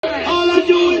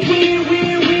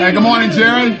Hey, good morning,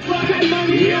 Jerry.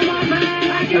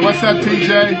 Hey, what's up,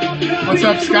 TJ? What's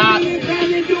up, Scott?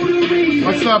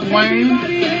 What's up, Wayne?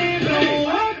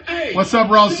 What's up,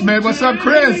 Ross Smith? What's up,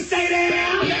 Chris?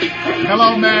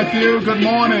 Hello, Matthew. Good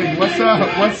morning. What's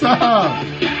up? What's up?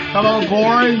 Hello,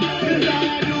 Corey.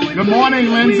 Good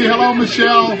morning, Lindsay. Hello,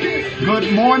 Michelle.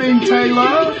 Good morning,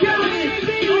 Taylor.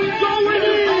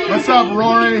 What's up,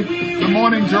 Rory? Good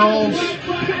morning, Jules.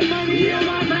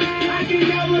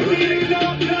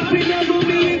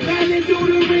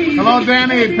 Hello,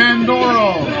 Danny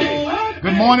Pandoro.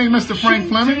 Good morning, Mr. Frank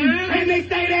Fleming.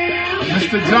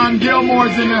 Mr. John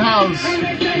Gilmore's in the house.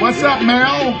 What's up,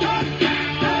 Mel?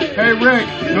 Hey, Rick.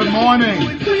 Good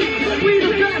morning.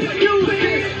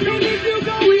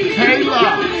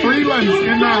 Kayla Freeland's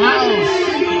in the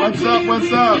house. What's up?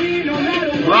 What's up?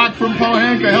 Rock from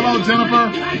Pohanka. Hello,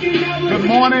 Jennifer. Good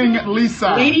morning,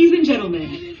 Lisa. Ladies and gentlemen,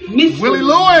 Mr. Willie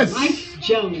Lewis. Mike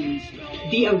Jones,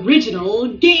 the original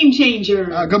game changer.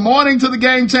 Good morning to the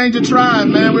Game Changer Tribe,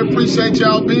 man. We appreciate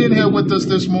y'all being here with us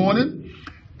this morning.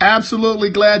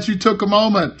 Absolutely glad you took a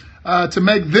moment to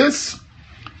make this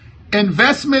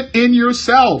investment in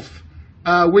yourself.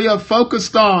 We are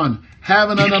focused on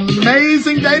having an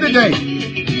amazing day today.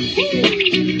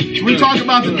 We talk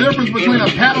about the difference between a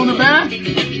pat on the back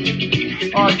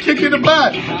or a kick in the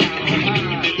butt.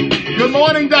 Good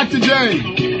morning, Dr. J.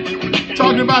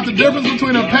 Talking about the difference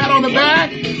between a pat on the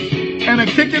back and a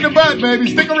kick in the butt, baby.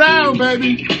 Stick around,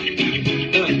 baby.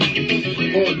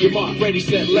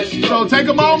 So take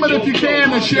a moment if you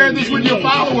can and share this with your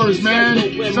followers,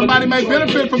 man. Somebody may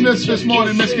benefit from this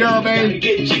morning, Miss Garabay.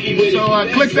 So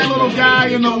click that little guy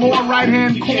in the lower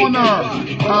right-hand corner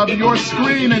of your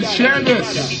screen and share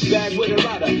this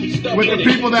with the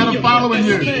people that are following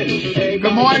you.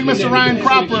 Good morning, Mr. Ryan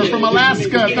Cropper from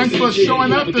Alaska. Thanks for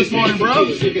showing up this morning, bro.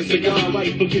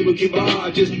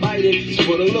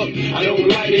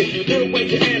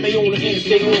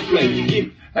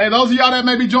 Hey, those of y'all that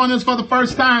may be joining us for the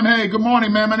first time, hey, good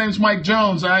morning, man. My name is Mike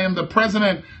Jones. I am the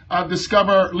president of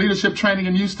Discover Leadership Training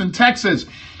in Houston, Texas.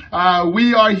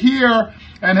 We are here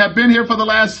and have been here for the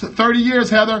last 30 years,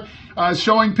 Heather,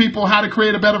 showing people how to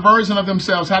create a better version of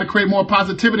themselves, how to create more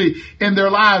positivity in their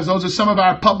lives. Those are some of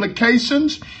our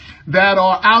publications that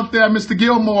are out there, Mr.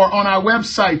 Gilmore, on our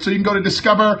website. So you can go to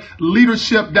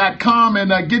discoverleadership.com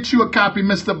and get you a copy,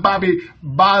 Mr. Bobby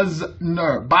Bonzer.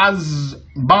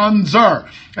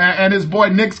 And his boy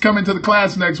Nick's coming to the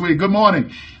class next week. Good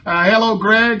morning. Hello,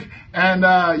 Greg. And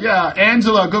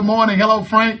Angela, good morning. Hello,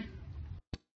 Frank.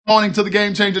 Morning to the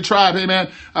Game Changer Tribe. Hey, man,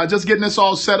 just getting this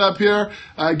all set up here,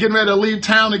 getting ready to leave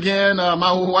town again.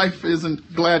 My wife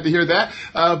isn't glad to hear that,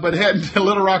 but heading to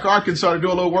Little Rock, Arkansas to do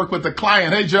a little work with a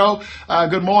client. Hey, Joe,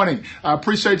 good morning. I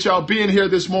appreciate y'all being here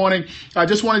this morning. I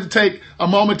just wanted to take a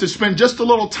moment to spend just a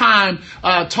little time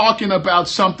talking about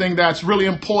something that's really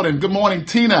important. Good morning,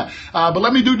 Tina. But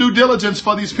let me do due diligence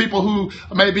for these people who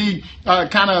may be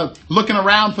kind of looking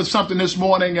around for something this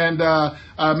morning and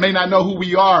may not know who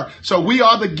we are. So we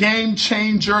are the Game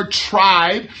Changer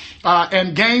Tribe,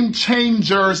 and game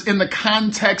changers in the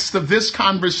context of this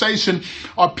conversation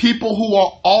are people who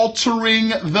are altering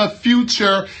the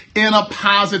future in a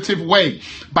positive way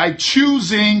by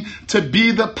choosing to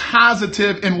be the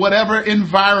positive in whatever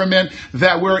environment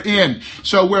that we're in.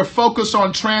 So we're focused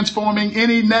on transforming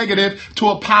any negative to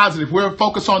a positive. We're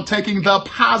focused on taking the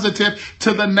positive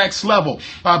to the next level.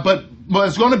 But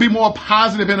it's going to be more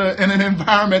positive in an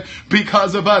environment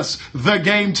because of us, the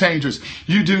Game Changers.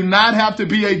 You do not have to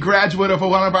be a graduate of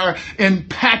one of our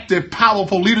impactful,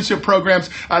 powerful leadership programs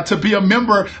to be a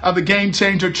member of the Game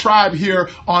Changer Tribe here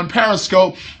on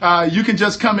Periscope. You can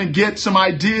just come and get some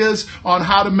ideas on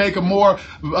how to make a more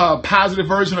positive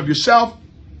version of yourself,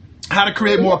 how to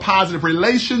create more positive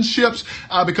relationships,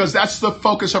 because that's the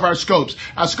focus of our scopes.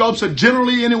 Our scopes are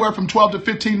generally anywhere from 12 to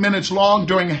 15 minutes long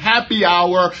during happy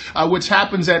hour, which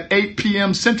happens at 8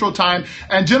 p.m. Central Time.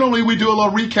 And generally we do a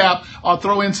little recap. I'll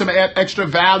throw in some extra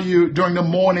value during the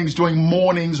mornings, doing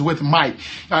Mornings with Mike.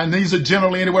 And these are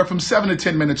generally anywhere from 7 to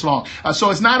 10 minutes long. So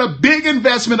it's not a big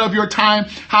investment of your time.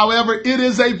 However, it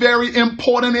is a very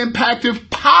important, impactful,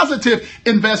 positive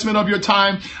investment of your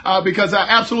time, because I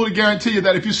absolutely guarantee you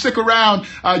that if you stick around,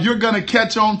 you're going to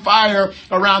catch on fire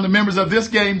around the members of this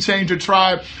Game Changer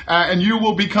Tribe, and you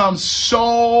will become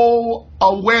so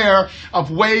aware of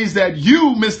ways that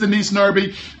you, Miss Denise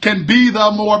Nerby, can be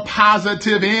the more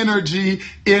positive energy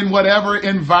in whatever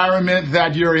environment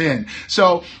that you're in.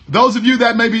 So those of you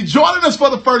that may be joining us for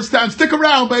the first time, stick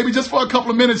around, baby, just for a couple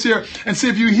of minutes here and see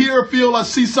if you hear, feel, or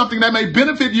see something that may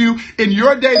benefit you in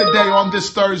your day-to-day on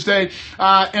this Thursday.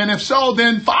 And if so,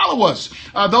 then follow us.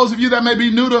 Those of you that may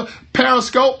be new to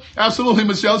Periscope, absolutely,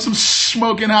 Michelle, some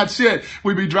smoking hot shit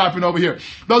we be dropping over here.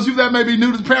 Those of you that may be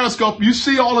new to Periscope, you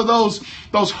see all of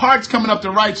those hearts coming up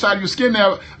the right side of your screen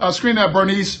there,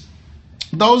 Bernice.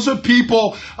 Those are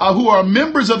people who are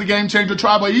members of the Game Changer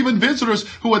Tribe, or even visitors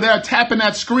who are there tapping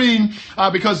that screen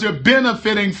because they're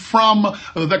benefiting from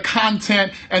the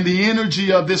content and the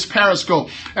energy of this Periscope.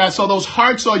 And so those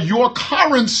hearts are your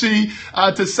currency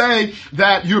to say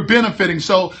that you're benefiting.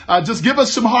 So just give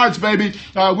us some hearts, baby.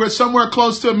 We're somewhere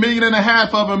close to 1.5 million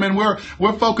of them, and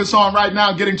we're focused on right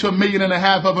now getting to 1.5 million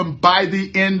of them by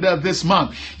the end of this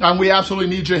month. And we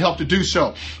absolutely need your help to do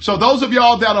so. So those of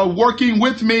y'all that are working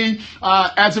with me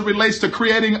as it relates to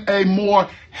creating a more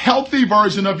healthy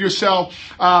version of yourself,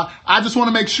 I just want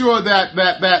to make sure that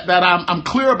I'm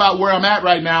clear about where I'm at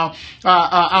right now.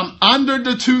 I'm under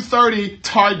the 230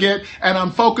 target, and I'm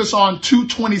focused on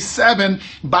 227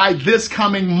 by this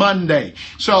coming Monday.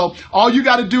 So all you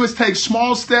got to do is take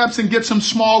small steps and get some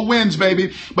small wins,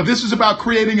 baby. But this is about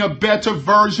creating a better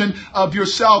version of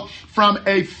yourself from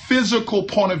a physical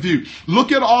point of view.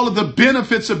 Look at all of the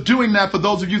benefits of doing that. For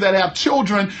those of you that have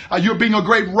children, you're being a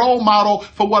great role model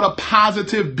for what a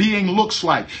positive being looks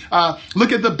like.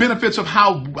 Look at the benefits of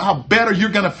how better you're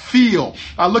going to feel.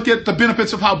 Look at the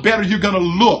benefits of how better you're going to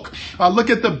look. Look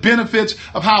at the benefits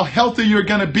of how healthy you're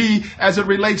going to be as it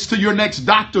relates to your next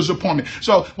doctor's appointment.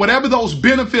 So whatever those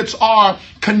benefits are,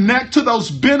 connect to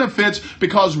those benefits,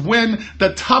 because when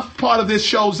the tough part of this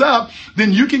shows up,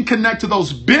 then you can connect to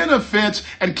those benefits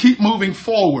and keep moving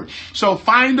forward. So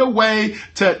find a way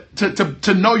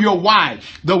to know your why.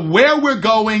 The where we're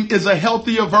going is a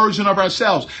healthier version of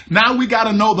ourselves. Now we got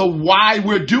to know the why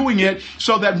we're doing it,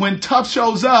 so that when tough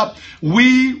shows up,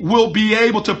 we will be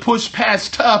able to push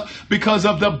past tough because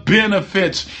of the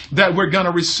benefits that we're going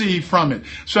to receive from it.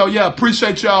 So yeah,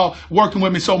 appreciate y'all working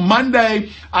with me. So Monday,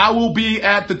 I will be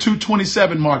at the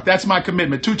 227 mark. That's my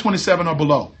commitment, 227 or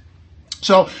below.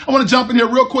 So I want to jump in here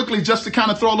real quickly just to kind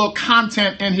of throw a little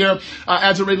content in here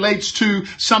as it relates to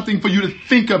something for you to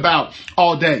think about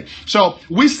all day. So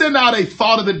we send out a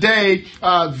thought of the day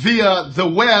via the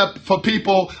web for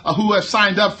people who have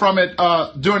signed up from it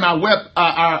during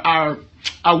our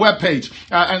webpage.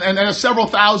 And there's several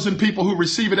thousand people who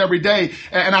receive it every day.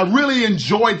 And I really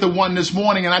enjoyed the one this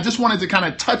morning. And I just wanted to kind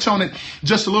of touch on it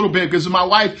just a little bit, because my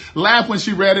wife laughed when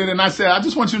she read it. And I said, I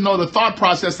just want you to know the thought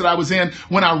process that I was in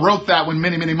when I wrote that one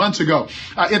many, many months ago.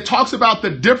 It talks about the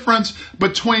difference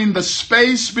between the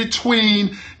space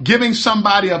between giving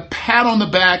somebody a pat on the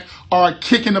back or a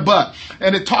kick in the butt.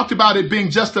 And it talked about it being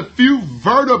just a few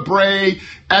vertebrae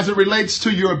as it relates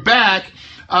to your back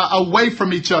away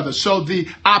from each other. So the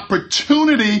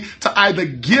opportunity to either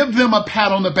give them a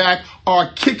pat on the back or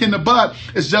a kick in the butt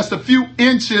is just a few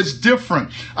inches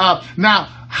different. Now,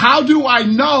 how do I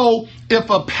know if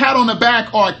a pat on the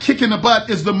back or a kick in the butt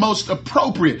is the most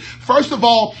appropriate? First of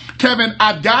all, Kevin,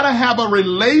 I've got to have a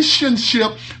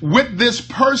relationship with this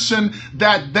person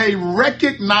that they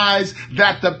recognize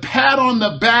that the pat on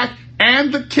the back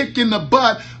and the kick in the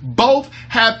butt both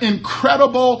have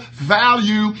incredible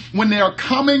value when they are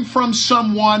coming from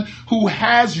someone who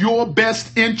has your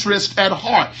best interest at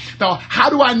heart. Now,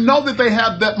 how do I know that they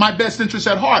have my best interest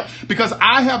at heart? Because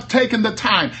I have taken the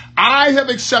time. I have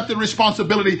accepted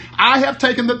responsibility. I have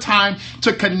taken the time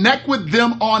to connect with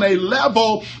them on a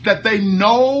level that they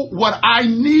know what I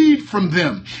need from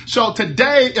them. So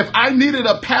today, if I needed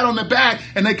a pat on the back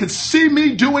and they could see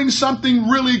me doing something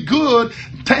really good,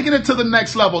 taking it to the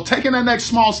next level, taking that next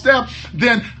small step,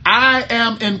 then I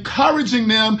am encouraging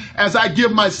them as I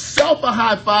give myself a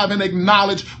high five and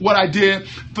acknowledge what I did,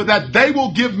 for that they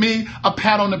will give me a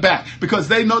pat on the back, because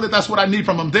they know that that's what I need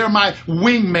from them. They're my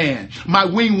wingman, my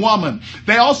wing woman.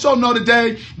 They also know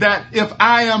today that if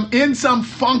I am in some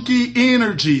funky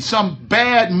energy, some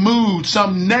bad mood,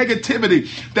 some negativity,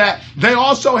 that they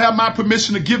also have my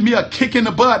permission to give me a kick in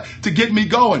the butt to get me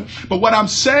going. But what I'm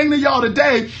saying to y'all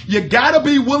today, you gotta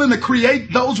be willing to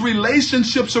create those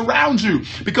relationships around you,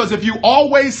 because if you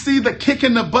always see the kick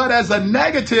in the butt as a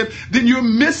negative, then you're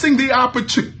missing the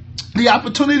opportunity the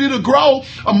opportunity to grow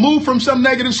or move from some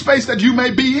negative space that you may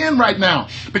be in right now.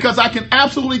 Because I can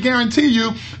absolutely guarantee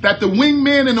you that the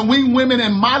wingmen and the wingwomen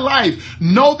in my life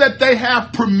know that they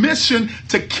have permission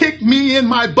to kick me in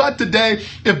my butt today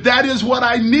if that is what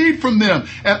I need from them.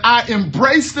 And I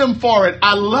embrace them for it.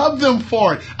 I love them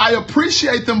for it. I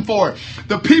appreciate them for it.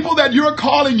 The people that you're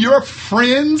calling your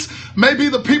friends, maybe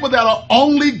the people that are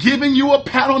only giving you a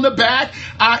pat on the back,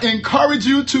 I encourage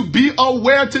you to be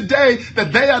aware today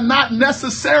that they are not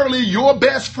necessarily your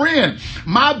best friend.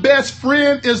 My best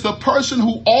friend is the person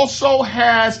who also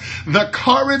has the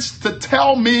courage to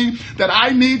tell me that I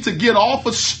need to get off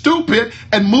of stupid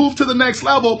and move to the next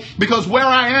level, because where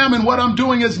I am and what I'm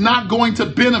doing is not going to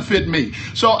benefit me.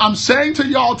 So I'm saying to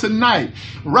y'all tonight,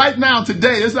 right now,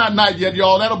 today, it's not night yet,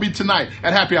 y'all. That'll be tonight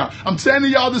at happy hour. I'm saying to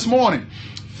y'all this morning,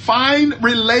 find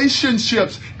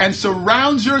relationships and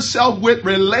surround yourself with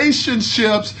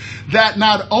relationships that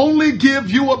not only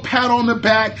give you a pat on the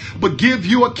back, but give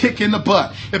you a kick in the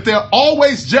butt. If they're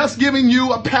always just giving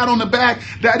you a pat on the back,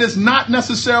 that is not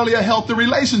necessarily a healthy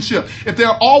relationship. If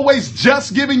they're always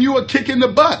just giving you a kick in the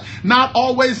butt, not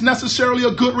always necessarily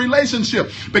a good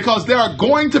relationship, because there are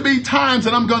going to be times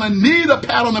that I'm going to need a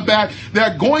pat on the back. There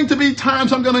are going to be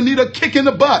times I'm going to need a kick in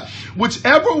the butt.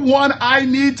 Whichever one I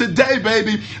need today,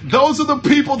 baby, those are the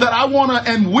people that I want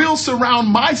to and will surround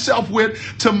myself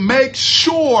with to make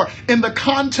sure in the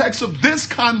context of this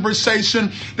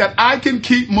conversation that I can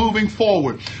keep moving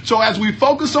forward. So as we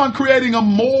focus on creating a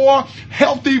more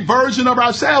healthy version of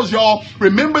ourselves, y'all,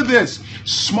 remember this: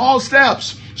 small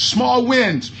steps, small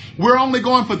wins. We're only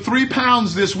going for 3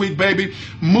 pounds this week, baby.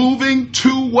 Moving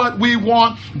to what we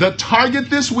want. The target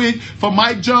this week for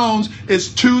Mike Jones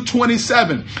is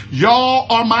 227.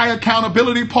 Y'all are my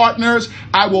accountability partners.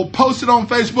 I will post it on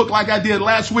Facebook like I did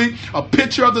last week, a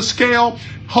picture of the scale.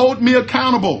 Hold me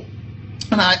accountable.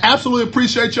 And I absolutely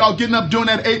appreciate y'all getting up doing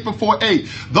that 8 before 8.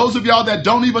 Those of y'all that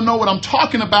don't even know what I'm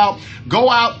talking about,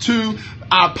 go out to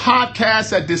our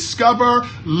podcast at Discover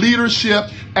Leadership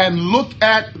and look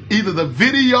at either the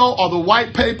video or the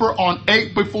white paper on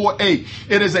 8 before 8.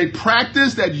 It is a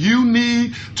practice that you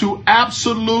need to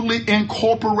absolutely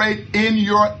incorporate in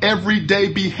your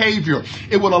everyday behavior.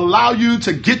 It will allow you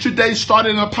to get your day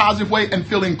started in a positive way and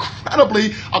feel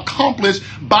incredibly accomplished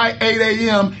by 8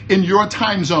 a.m. in your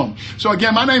time zone. So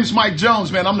again, my name is Mike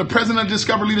Jones, man. I'm the president of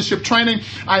Discover Leadership Training.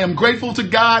 I am grateful to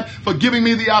God for giving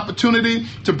me the opportunity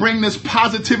to bring this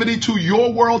positivity to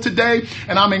your world today.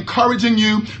 And I'm encouraging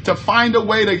you to find a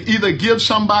way to either give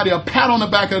somebody a pat on the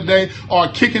back of the day or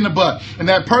a kick in the butt. And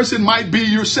that person might be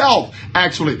yourself,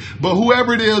 actually. But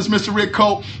whoever it is, Mr. Rick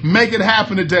Cope, make it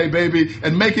happen today, baby.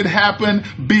 And make it happen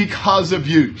because of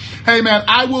you. Hey, man,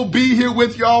 I will be here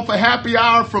with y'all for happy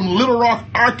hour from Little Rock,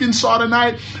 Arkansas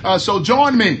tonight. So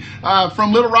join me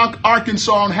from Little Rock,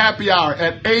 Arkansas on happy hour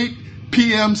at 8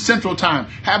 p.m. Central Time.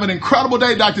 Have an incredible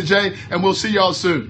day, Dr. J, and we'll see y'all soon.